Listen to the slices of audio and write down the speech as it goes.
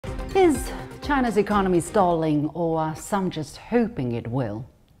Is China's economy stalling, or are some just hoping it will?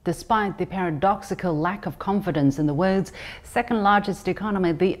 Despite the paradoxical lack of confidence in the world's second largest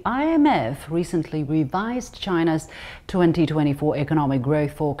economy, the IMF recently revised China's 2024 economic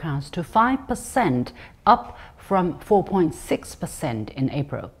growth forecast to 5%, up from 4.6% in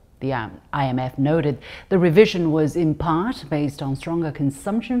April. The IMF noted the revision was in part based on stronger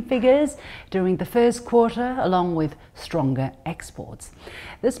consumption figures during the first quarter, along with stronger exports.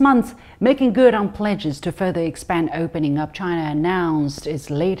 This month, making good on pledges to further expand opening up, China announced its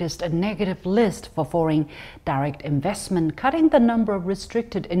latest negative list for foreign direct investment, cutting the number of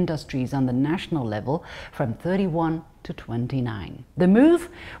restricted industries on the national level from 31 to 29. The move,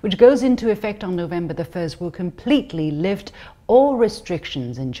 which goes into effect on November the 1st, will completely lift all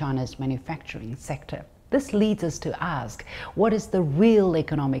restrictions in China's manufacturing sector. This leads us to ask, what is the real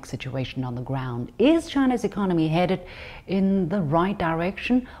economic situation on the ground? Is China's economy headed in the right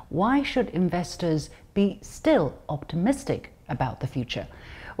direction? Why should investors be still optimistic about the future?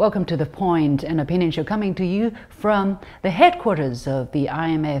 Welcome to The Point, an opinion show coming to you from the headquarters of the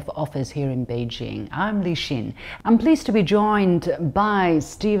IMF office here in Beijing. I'm Li Xin. I'm pleased to be joined by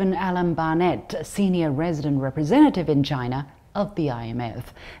Stephen Alan Barnett, Senior Resident Representative in China of the IMF.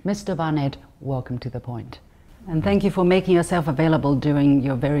 Mr. Barnett, welcome to The Point. And thank you for making yourself available during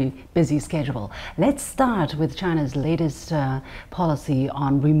your very busy schedule. Let's start with China's latest policy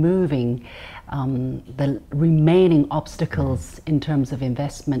on removing the remaining obstacles in terms of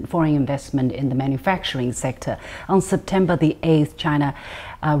investment, foreign investment in the manufacturing sector. On September the 8th, China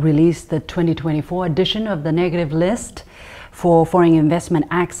released the 2024 edition of the negative list for foreign investment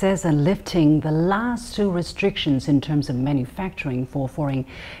access and lifting the last two restrictions in terms of manufacturing for foreign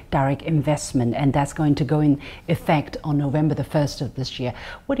direct investment, and that's going to go in effect on November the 1st of this year.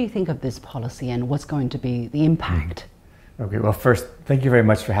 What do you think of this policy and what's going to be the impact? Okay, well, first, thank you very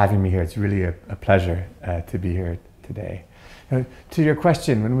much for having me here. It's really a pleasure to be here today. To your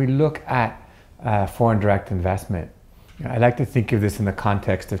question, when we look at foreign direct investment, I like to think of this in the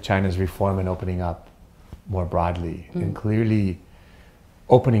context of China's reform and opening up more broadly. And clearly,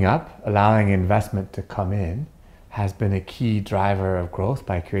 opening up, allowing investment to come in, has been a key driver of growth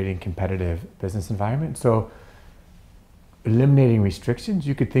by creating competitive business environment. So eliminating restrictions,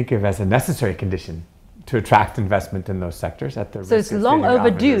 you could think of as a necessary condition to attract investment in those sectors at the So it's long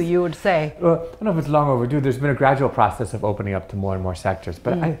overdue, you would say? Well, I don't know if it's long overdue. There's been a gradual process of opening up to more and more sectors.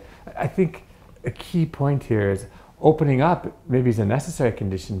 But I think a key point here is opening up maybe is a necessary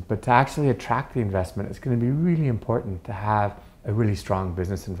condition, but to actually attract the investment, it's going to be really important to have a really strong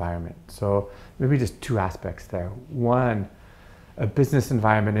business environment. So maybe just two aspects there. One, a business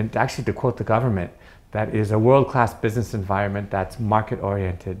environment, and actually to quote the government, that is a world-class business environment that's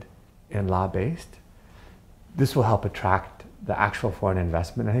market-oriented and law-based. This will help attract the actual foreign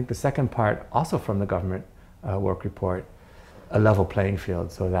investment. I think the second part, also from the government work report, a level playing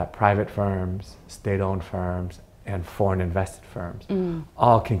field so that private firms, state-owned firms, and foreign invested firms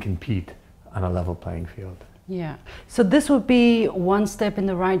all can compete on a level playing field. Yeah. So this would be one step in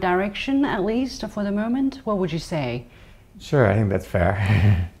the right direction, at least for the moment. What would you say? Sure, I think that's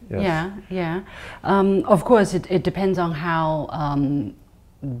fair. Yes. Yeah. Of course, it depends on how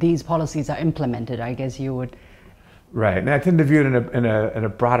these policies are implemented, I guess you would. Right, and I tend to view it in a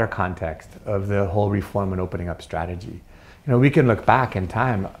broader context of the whole reform and opening up strategy. You know, we can look back in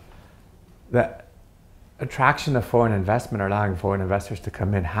time. The attraction of foreign investment or allowing foreign investors to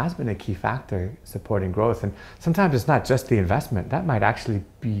come in has been a key factor supporting growth. And sometimes it's not just the investment. That might actually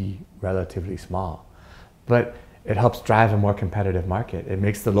be relatively small. But it helps drive a more competitive market. It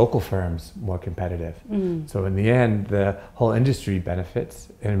makes the local firms more competitive. So in the end, the whole industry benefits,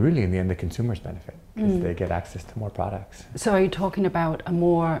 and really in the end, the consumers benefit because they get access to more products. So are you talking about a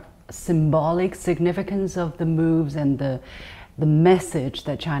more symbolic significance of the moves and the message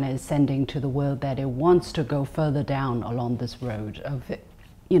that China is sending to the world, that it wants to go further down along this road of,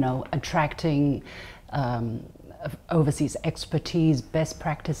 you know, attracting overseas expertise, best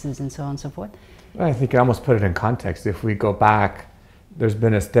practices, and so on and so forth? Well, I think I almost put it in context. If we go back, there's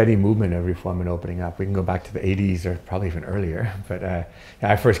been a steady movement of reform and opening up. We can go back to the 80s or probably even earlier. But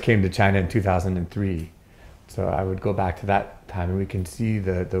I first came to China in 2003. So I would go back to that time and we can see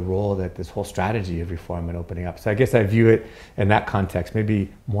the role that this whole strategy of reform and opening up. So I guess I view it in that context, maybe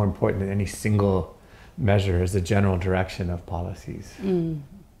more important than any single measure is the general direction of policies. And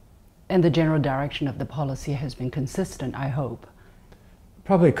the general direction of the policy has been consistent, I hope.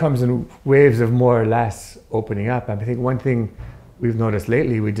 Probably comes in waves of more or less opening up. I think one thing we've noticed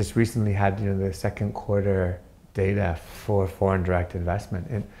lately, we just recently had the second quarter data for foreign direct investment.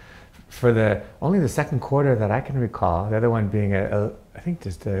 And for only the second quarter that I can recall, the other one being I think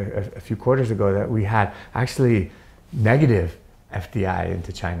just a few quarters ago, that we had actually negative FDI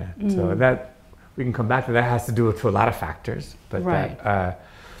into China. So that we can come back to. That has to do to a lot of factors, but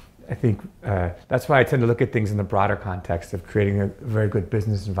I think that's why I tend to look at things in the broader context of creating a very good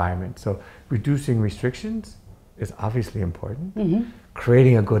business environment. So reducing restrictions is obviously important.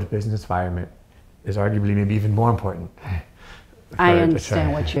 Creating a good business environment is arguably maybe even more important. I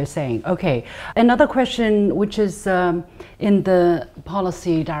understand what you're saying. Okay. Another question, which is in the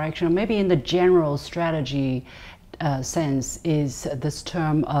policy direction, or maybe in the general strategy sense, is this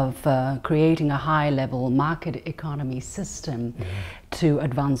term of creating a high-level market economy system to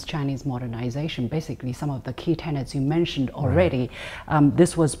advance Chinese modernization. Basically, some of the key tenets you mentioned already.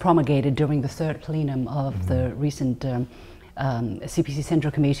 This was promulgated during the third plenum of the recent CPC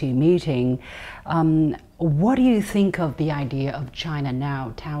Central Committee meeting. What do you think of the idea of China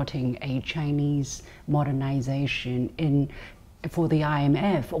now touting a Chinese modernization for the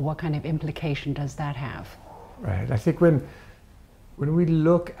IMF? What kind of implication does that have? Right. I think when we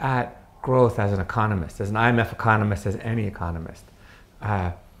look at growth as an economist, as an IMF economist, as any economist,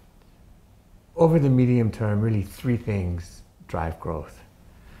 over the medium term, really three things drive growth.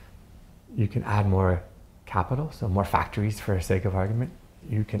 You can add more capital, so more factories for the sake of argument.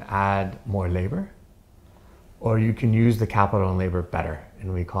 You can add more labor, or you can use the capital and labor better,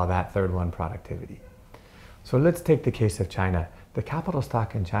 and we call that third one productivity. So let's take the case of China. The capital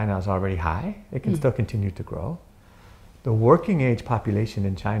stock in China is already high. It can still continue to grow. The working age population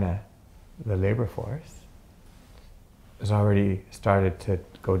in China, the labor force, has already started to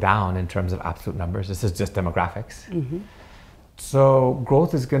go down in terms of absolute numbers. This is just demographics. So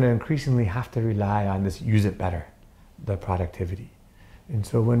growth is going to increasingly have to rely on this use it better, the productivity. And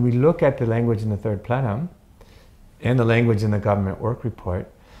so when we look at the language in the third plenum and the language in the government work report,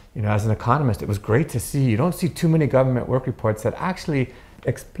 as an economist, it was great to see. You don't see too many government work reports that actually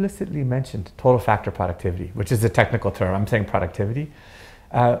explicitly mentioned total factor productivity, which is a technical term. I'm saying productivity.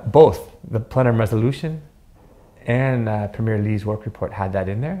 Both the plenum resolution and Premier Lee's work report had that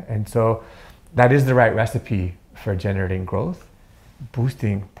in there. And so that is the right recipe for generating growth,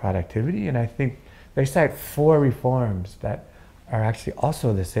 boosting productivity. And I think they cite 4 reforms that are actually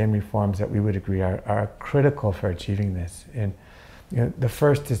also the same reforms that we would agree are critical for achieving this. And the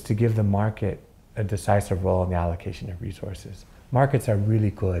first is to give the market a decisive role in the allocation of resources. Markets are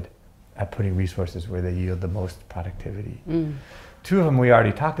really good at putting resources where they yield the most productivity. 2 of them we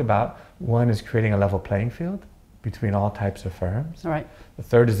already talked about. One is creating a level playing field between all types of firms. Right. The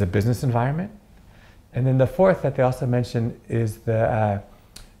third is the business environment. And then the fourth that they also mentioned is the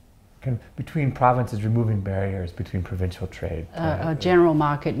between provinces, removing barriers between provincial trade. A general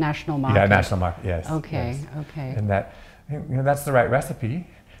market, national market. Yeah, national market, yes. Okay, yes. okay. And that, that's the right recipe,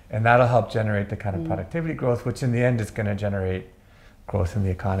 and that'll help generate the kind of productivity growth, which in the end is going to generate growth in the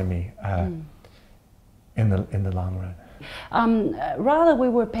economy in the long run. Rather, we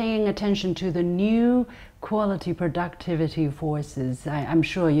were paying attention to the new quality productivity forces. I'm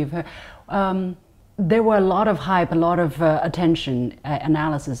sure you've heard. There were a lot of hype, a lot of attention,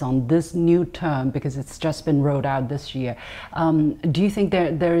 analysis on this new term because it's just been rolled out this year. Do you think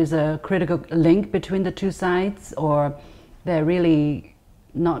there is a critical link between the two sides, or they're really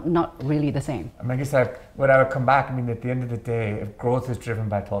not really the same? I guess I would come back. At the end of the day, if growth is driven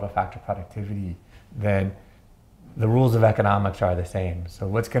by total factor productivity, then the rules of economics are the same. So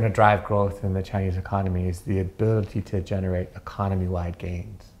what's going to drive growth in the Chinese economy is the ability to generate economy-wide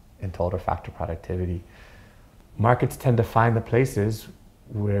gains in total factor productivity. Markets tend to find the places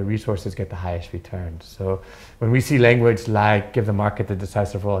where resources get the highest returns. So when we see language like give the market the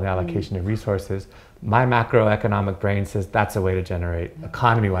decisive role in the allocation of resources, my macroeconomic brain says that's a way to generate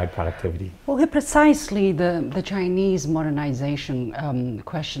economy-wide productivity. Well, here precisely the Chinese modernization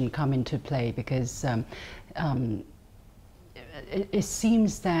question come into play because it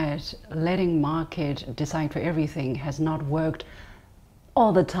seems that letting market decide for everything has not worked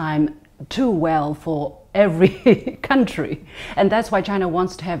all the time too well for every country, and that's why China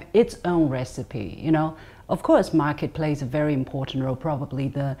wants to have its own recipe. Of course, market plays a very important role, probably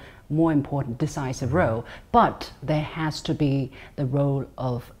the more important decisive role, but there has to be the role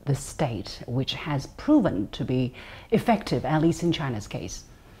of the state, which has proven to be effective, at least in China's case.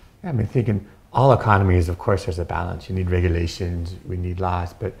 Yeah, thinking all economies, of course, there's a balance. You need regulations, we need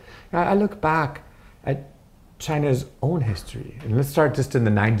laws, but I look back at China's own history, and let's start just in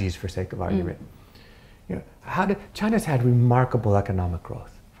the 90s for sake of argument. China's had remarkable economic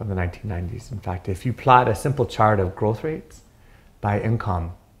growth from the 1990s. In fact, if you plot a simple chart of growth rates by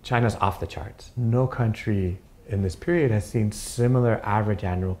income, China's off the charts. No country in this period has seen similar average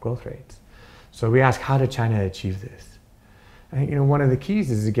annual growth rates. So we ask, how did China achieve this? I think, one of the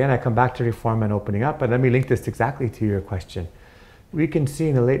keys is, again, I come back to reform and opening up, but let me link this exactly to your question. We can see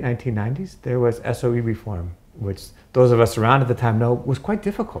in the late 1990s, there was SOE reform, which those of us around at the time know was quite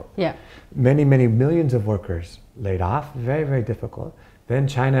difficult. Yeah. Many, many millions of workers laid off, very, very difficult. Then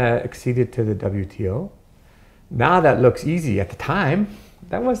China acceded to the WTO. Now that looks easy. At the time,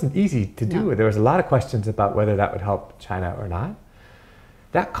 that wasn't easy to do. No. There was a lot of questions about whether that would help China or not.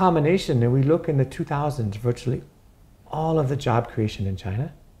 That combination, and we look in the 2000s, virtually all of the job creation in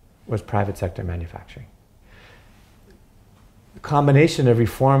China was private sector manufacturing. The combination of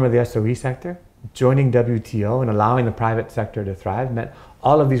reform of the SOE sector, joining WTO and allowing the private sector to thrive meant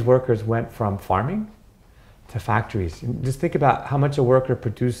all of these workers went from farming to factories. Just think about how much a worker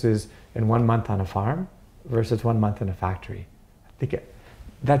produces in 1 month on a farm versus 1 month in a factory. I think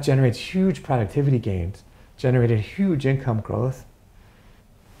that generates huge productivity gains, generated huge income growth.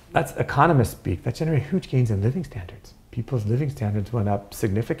 That's economists speak. That generated huge gains in living standards. People's living standards went up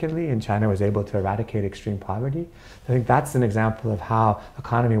significantly, and China was able to eradicate extreme poverty. I think that's an example of how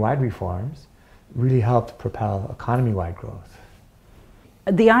economy-wide reforms really helped propel economy-wide growth.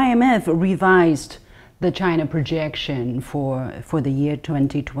 The IMF revised the China projection for the year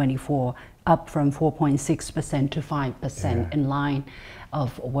 2024 up from 4.6% to 5%, in line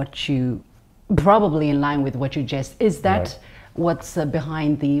of what you, probably in line with what you just, is that right. What's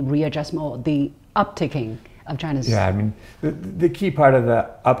behind the readjustment or the upticking of China's? Yeah, I mean, the key part of the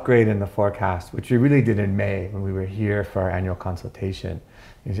upgrade in the forecast, which we really did in May when we were here for our annual consultation,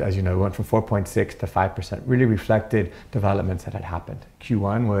 is, as you know, we went from 4.6 to 5%, really reflected developments that had happened.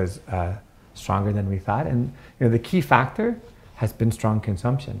 Q1 was stronger than we thought, and the key factor has been strong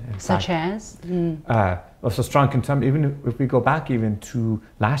consumption. Such as? So strong consumption, even if we go back even to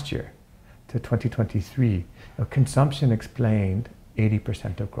last year, to 2023, consumption explained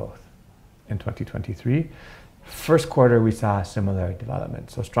 80% of growth in 2023. First quarter, we saw a similar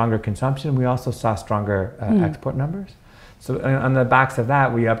development. So stronger consumption, we also saw stronger export numbers. So on the backs of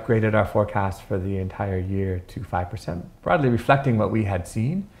that, we upgraded our forecast for the entire year to 5%, broadly reflecting what we had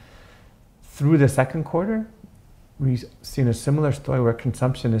seen. Through the second quarter, we've seen a similar story where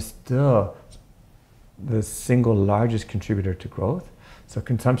consumption is still the single largest contributor to growth. So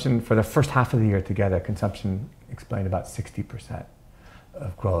consumption, for the first half of the year together, consumption explained about 60%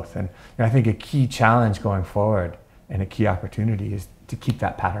 of growth. And I think a key challenge going forward and a key opportunity is to keep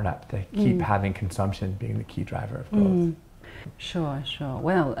that pattern up, to keep having consumption being the key driver of growth. Sure.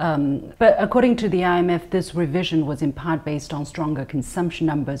 Well, but according to the IMF, this revision was in part based on stronger consumption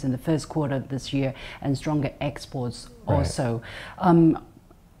numbers in the first quarter of this year and stronger exports also.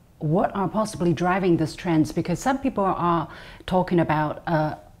 What are possibly driving these trends? Because some people are talking about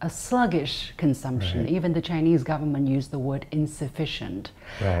a sluggish consumption. Even the Chinese government used the word insufficient.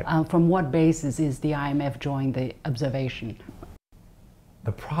 From what basis is the IMF drawing the observation?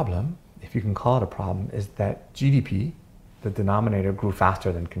 The problem, if you can call it a problem, is that GDP, the denominator, grew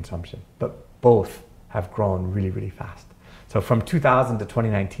faster than consumption, but both have grown really, really fast. So from 2000 to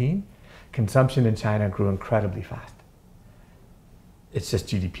 2019, consumption in China grew incredibly fast. It's just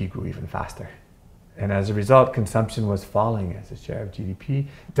GDP grew even faster. And as a result, consumption was falling as a share of GDP.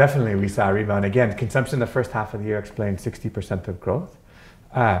 Definitely we saw a rebound. Again, consumption the first half of the year explained 60% of growth.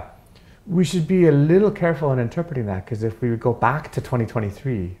 We should be a little careful in interpreting that, because if we go back to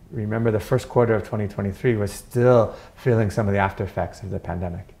 2023, remember the first quarter of 2023 was still feeling some of the after effects of the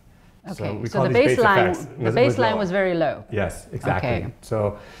pandemic. Okay, so the baseline was very low. Yes, exactly. Okay.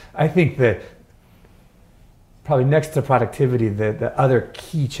 So I think that probably next to productivity, the other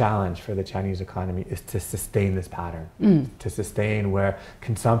key challenge for the Chinese economy is to sustain this pattern, to sustain where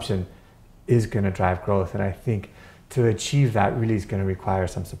consumption is going to drive growth. And I think to achieve that really is going to require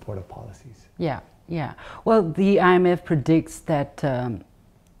some supportive policies. Yeah. Well, the IMF predicts that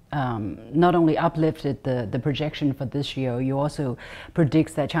not only uplifted the projection for this year, you also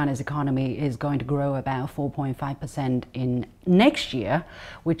predicts that China's economy is going to grow about 4.5% in next year,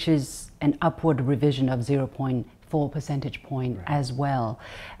 which is an upward revision of 0.4 percentage point as well.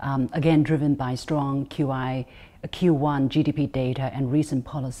 Again, driven by strong Q1 GDP data and recent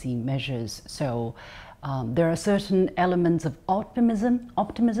policy measures. So there are certain elements of optimism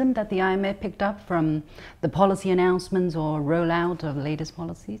that the IMF picked up from the policy announcements or rollout of latest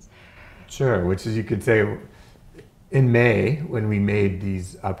policies? Sure, which is, you could say, in May, when we made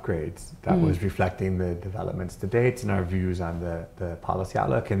these upgrades, that was reflecting the developments to date and our views on the policy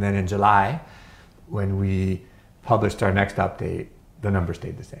outlook. And then in July, when we published our next update, the numbers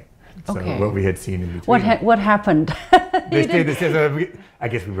stayed the same. So what we had seen in between. What happened? They stayed the same. So I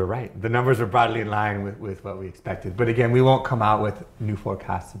guess we were right. The numbers were broadly in line with what we expected. But again, we won't come out with new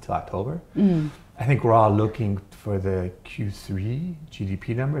forecasts until October. I think we're all looking for the Q3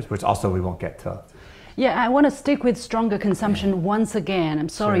 GDP numbers, which also we won't get till. Yeah, I want to stick with stronger consumption once again. I'm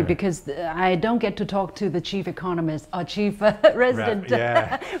sorry, Sure. because I don't get to talk to the chief economist or chief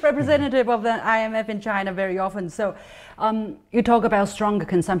representative of the IMF in China very often. So you talk about stronger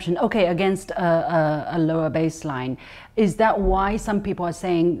consumption, okay, against a lower baseline. Is that why some people are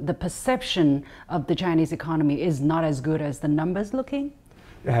saying the perception of the Chinese economy is not as good as the numbers looking?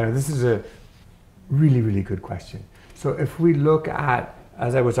 Yeah, this is a really, really good question. So if we look at,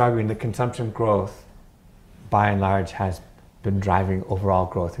 as I was arguing, the consumption growth by and large has been driving overall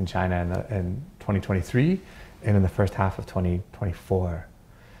growth in China in 2023 and in the first half of 2024.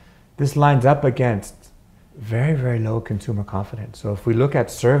 This lines up against very, very low consumer confidence. So if we look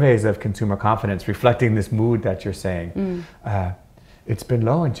at surveys of consumer confidence reflecting this mood that you're saying, it's been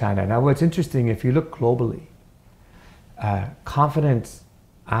low in China. Now what's interesting, if you look globally, confidence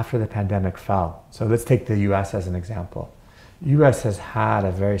after the pandemic fell. So let's take the US as an example. US has had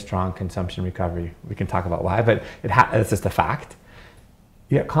a very strong consumption recovery. We can talk about why, but it's just a fact.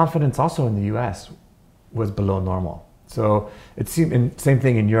 Yet confidence also in the US was below normal. So it seemed, same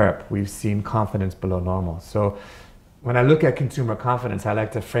thing in Europe, we've seen confidence below normal. So when I look at consumer confidence, I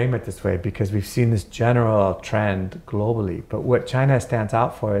like to frame it this way because we've seen this general trend globally. But what China stands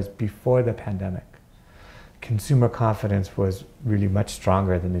out for is before the pandemic, consumer confidence was really much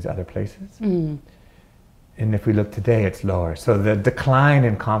stronger than these other places. And if we look today, it's lower. So the decline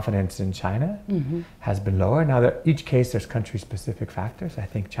in confidence in China has been lower. Now, each case, there's country-specific factors. I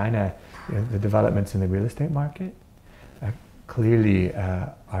think China, the developments in the real estate market clearly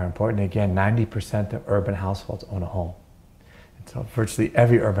are important. Again, 90% of urban households own a home. And so virtually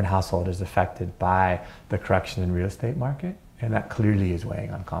every urban household is affected by the correction in real estate market. And that clearly is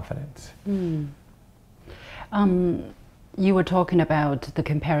weighing on confidence. You were talking about the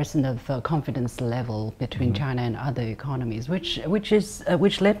comparison of confidence level between China and other economies,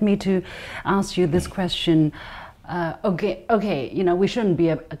 which led me to ask you this question. Okay, you know, we shouldn't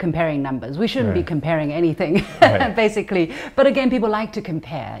be comparing numbers. We shouldn't be comparing anything, basically. But again, people like to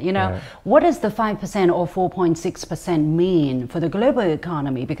compare. You know, what does the 5% or 4.6% mean for the global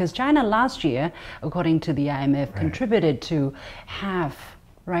economy? Because China last year, according to the IMF, contributed to half,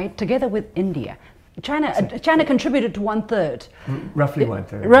 right, together with India. China contributed to 1/3. Roughly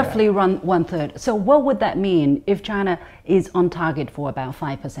 1/3. Roughly 1/3. So what would that mean if China is on target for about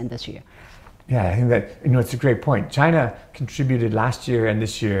 5% this year? Yeah, I think that, you know, it's a great point. China contributed last year and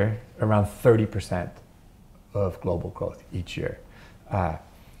this year around 30% of global growth each year. You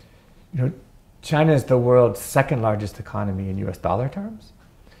know, China is the world's second largest economy in US dollar terms.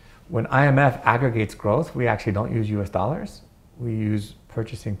 When IMF aggregates growth, we actually don't use US dollars. We use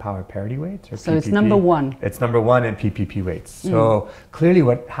purchasing power parity weights, or so PPP. It's number one. It's number one in PPP weights. So clearly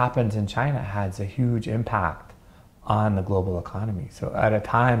what happens in China has a huge impact on the global economy. So at a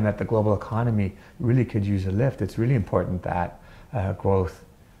time that the global economy really could use a lift, it's really important that growth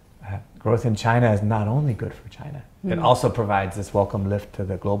in China is not only good for China, it also provides this welcome lift to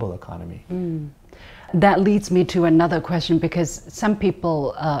the global economy. That leads me to another question, because some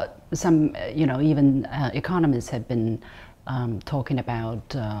people, you know, even economists have been talking about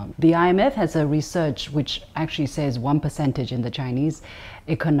the IMF has a research which actually says 1% in the Chinese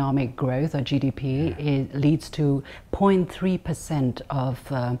economic growth, or GDP, it leads to 0.3%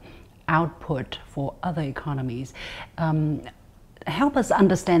 of output for other economies. Help us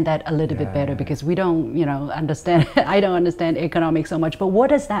understand that a little bit better, because we don't, you know, understand. I don't understand economics so much. But what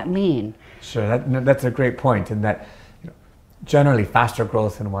does that mean? Sure, that's a great point. In that, you know, generally faster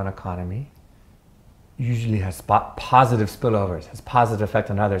growth in one economy usually has positive spillovers, has positive effect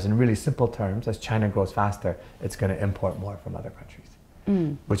on others. In really simple terms, as China grows faster, it's going to import more from other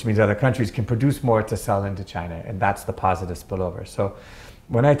countries, which means other countries can produce more to sell into China, and that's the positive spillover. So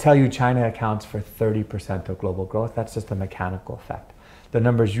when I tell you China accounts for 30% of global growth, that's just a mechanical effect. The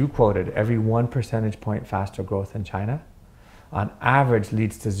numbers you quoted, every 1 percentage point faster growth in China, on average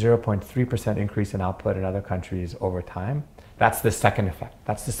leads to 0.3% increase in output in other countries over time. That's the second effect.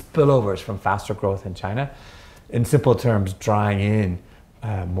 That's the spillovers from faster growth in China. In simple terms, drawing in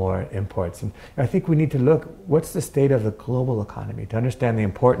more imports. And I think we need to look, what's the state of the global economy to understand the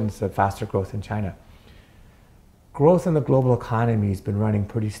importance of faster growth in China. Growth in the global economy has been running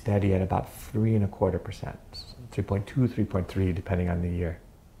pretty steady at about 3.25%, 3.2, 3.3, depending on the year.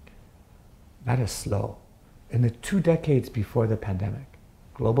 That is slow. In the 2 decades before the pandemic,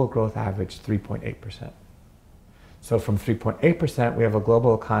 global growth averaged 3.8%. So from 3.8%, we have a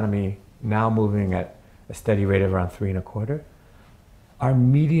global economy now moving at a steady rate of around 3.25. Our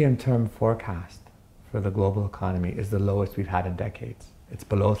medium-term forecast for the global economy is the lowest we've had in decades. It's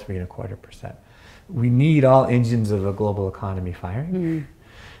below 3.25%. We need all engines of the global economy firing.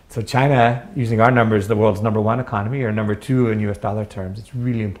 So China, using our numbers, the world's #1 economy, or #2 in US dollar terms. It's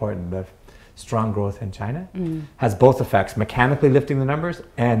really important. The strong growth in China has both effects, mechanically lifting the numbers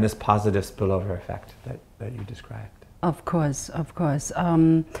and this positive spillover effect that you described. Of course, of course.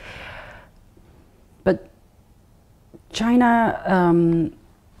 But China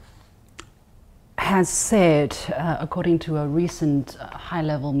has said, according to a recent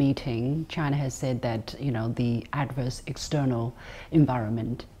high-level meeting, China has said that the adverse external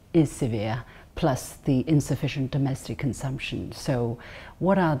environment is severe, plus the insufficient domestic consumption. So,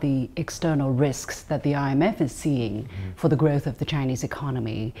 what are the external risks that the IMF is seeing for the growth of the Chinese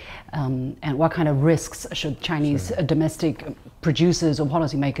economy, and what kind of risks should Chinese domestic producers or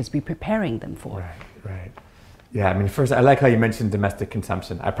policymakers be preparing them for? Right. Yeah, I mean, first, I like how you mentioned domestic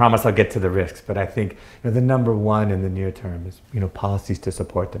consumption. I promise I'll get to the risks, but I think the #1 in the near term is policies to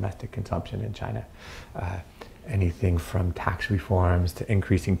support domestic consumption in China. Anything from tax reforms to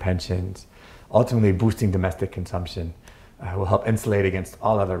increasing pensions, ultimately boosting domestic consumption will help insulate against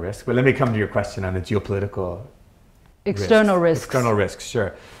all other risks. But let me come to your question on the geopolitical external risks. External risks,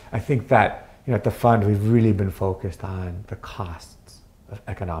 sure. I think that at the fund we've really been focused on the costs of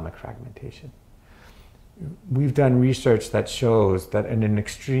economic fragmentation. We've done research that shows that in an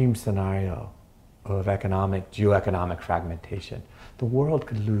extreme scenario of geoeconomic fragmentation, the world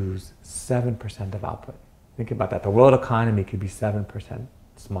could lose 7% of output. Think about that. The world economy could be 7%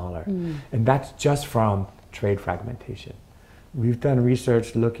 smaller. And that's just from trade fragmentation. We've done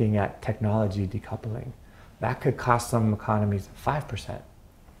research looking at technology decoupling. That could cost some economies 5%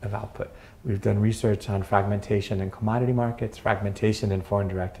 of output. We've done research on fragmentation in commodity markets, fragmentation in foreign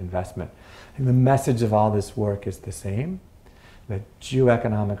direct investment. And the message of all this work is the same, that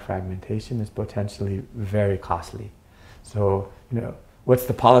geoeconomic fragmentation is potentially very costly. So, what's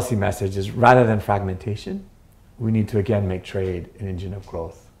the policy message is rather than fragmentation, we need to again make trade an engine of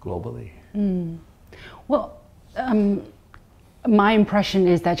growth globally. Well, my impression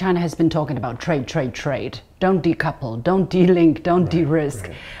is that China has been talking about trade. Don't decouple, don't de-link, don't de-risk.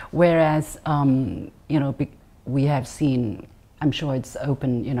 Right. Whereas, we have seen, I'm sure it's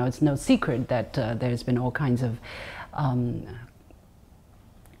open, it's no secret that there's been all kinds of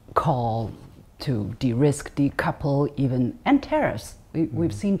call to de-risk, decouple, and tariffs.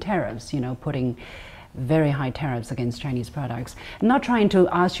 We've seen tariffs, putting very high tariffs against Chinese products. I'm not trying to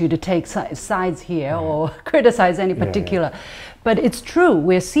ask you to take sides here or criticize any particular, but it's true.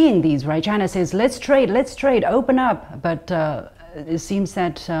 We're seeing these, right? China says, let's trade, open up. But it seems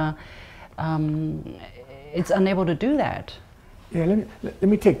that it's unable to do that. Yeah, let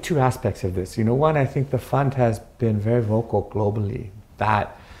me take two aspects of this. One, I think the fund has been very vocal globally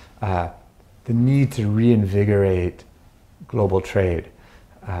that the need to reinvigorate global trade.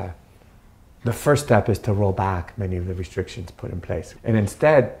 The first step is to roll back many of the restrictions put in place. And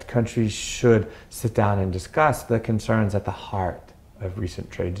instead, countries should sit down and discuss the concerns at the heart of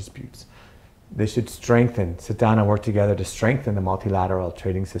recent trade disputes. They should sit down and work together to strengthen the multilateral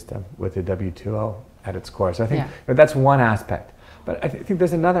trading system with the WTO at its core. So I think that's one aspect. But I think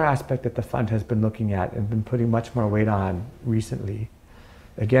there's another aspect that the fund has been looking at and been putting much more weight on recently.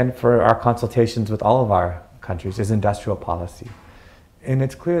 Again, for our consultations with all of our countries, is industrial policy. And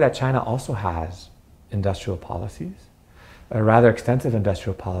it's clear that China also has industrial policies, rather extensive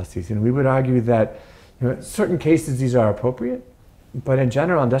industrial policies. And we would argue that in certain cases these are appropriate, but in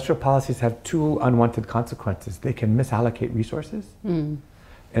general, industrial policies have two unwanted consequences. They can misallocate resources.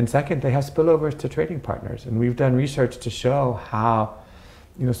 And second, they have spillovers to trading partners. And we've done research to show how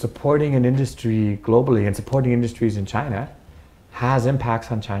supporting an industry globally and supporting industries in China has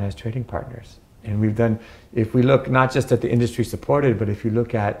impacts on China's trading partners. And we've done, if we look not just at the industry supported, but if you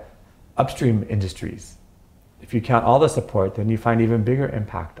look at upstream industries, if you count all the support, then you find even bigger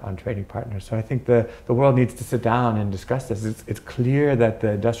impact on trading partners. So I think the world needs to sit down and discuss this. It's clear that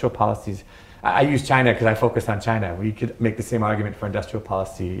the industrial policies, I use China because I focus on China. We could make the same argument for industrial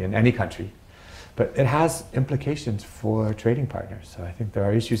policy in any country, but it has implications for trading partners. So I think there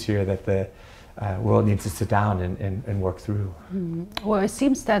are issues here that the world needs to sit down and work through. Well, it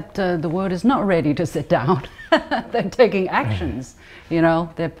seems that the world is not ready to sit down. They're taking actions.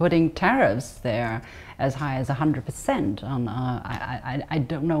 They're putting tariffs there as high as 100% on. I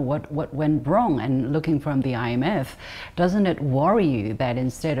don't know what went wrong. And looking from the IMF, doesn't it worry you that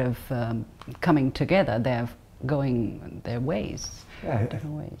instead of coming together, they're going their ways,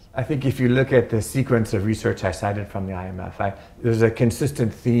 different ways. I think if you look at the sequence of research I cited from the IMF, there's a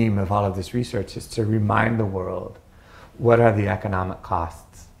consistent theme of all of this research is to remind the world what are the economic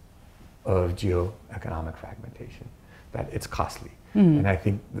costs of geoeconomic fragmentation, that it's costly. And I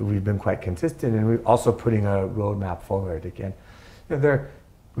think we've been quite consistent, and we're also putting a roadmap forward. Again,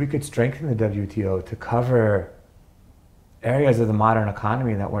 we could strengthen the WTO to cover areas of the modern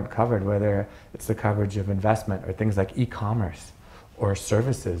economy that weren't covered, whether it's the coverage of investment or things like e-commerce or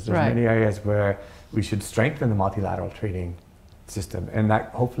services. There's many areas where we should strengthen the multilateral trading system, and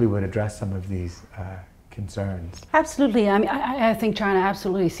that hopefully would address some of these concerns. Absolutely. I mean, I think China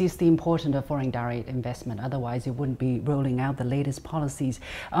absolutely sees the importance of foreign direct investment. Otherwise, it wouldn't be rolling out the latest policies.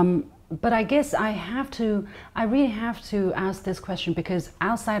 But I guess I really have to ask this question, because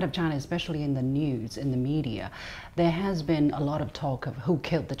outside of China, especially in the news, in the media, there has been a lot of talk of who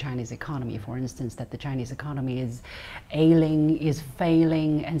killed the Chinese economy. For instance, that the Chinese economy is ailing, is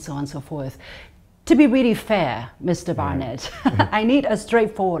failing, and so on and so forth. To be really fair, Mr. Barnett, I need a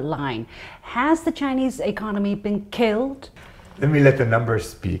straightforward line. Has the Chinese economy been killed? Let me let the numbers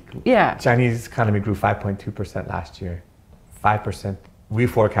speak. Yeah. Chinese economy grew 5.2% last year. 5%. We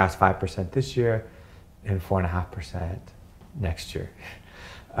forecast 5% this year and 4.5% next year.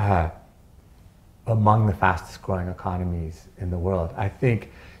 Among the fastest growing economies in the world. I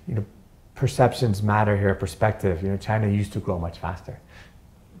think, perceptions matter here, perspective. China used to grow much faster.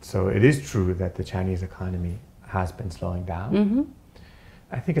 So it is true that the Chinese economy has been slowing down.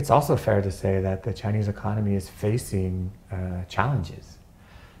 I think it's also fair to say that the Chinese economy is facing challenges.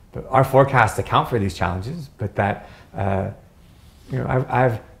 But our forecasts account for these challenges, but that,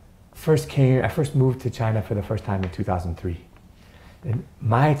 I first moved to China for the first time in 2003. And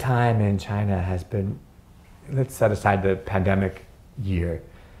my time in China has been, let's set aside the pandemic year,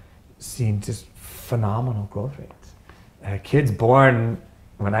 seen just phenomenal growth rates. Kids born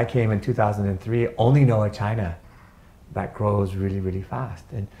when I came in 2003 only know a China that grows really, really fast.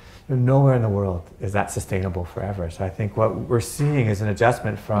 And nowhere in the world is that sustainable forever. So I think what we're seeing is an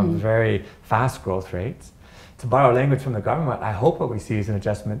adjustment from very fast growth rates. To borrow language from the government, I hope what we see is an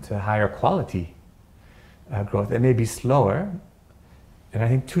adjustment to higher quality growth. It may be slower. And I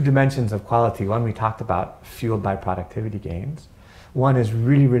think two dimensions of quality. One we talked about, fueled by productivity gains. One is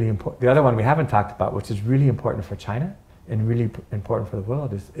really, really important. The other one we haven't talked about, which is really important for China and really important for the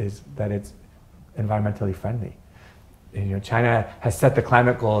world, is that it's environmentally friendly. And, China has set the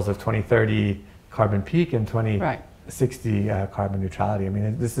climate goals of 2030 carbon peak and 2060 carbon neutrality. I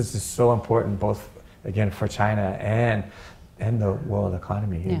mean, this is just so important, both again for China and the world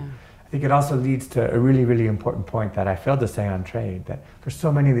economy. Yeah. I think it also leads to a really, really important point that I failed to say on trade, that for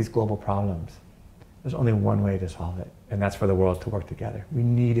so many of these global problems, there's only one way to solve it, and that's for the world to work together. We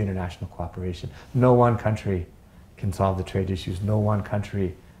need international cooperation. No one country can solve the trade issues. No one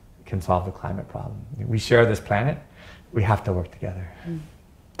country can solve the climate problem. We share this planet. We have to work together.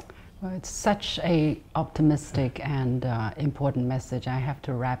 Well, it's such a optimistic and important message. I have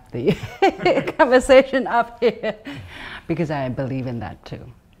to wrap the conversation up here because I believe in that too.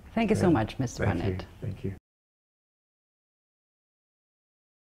 Thank you so much, Mr. Barnett. Thank you.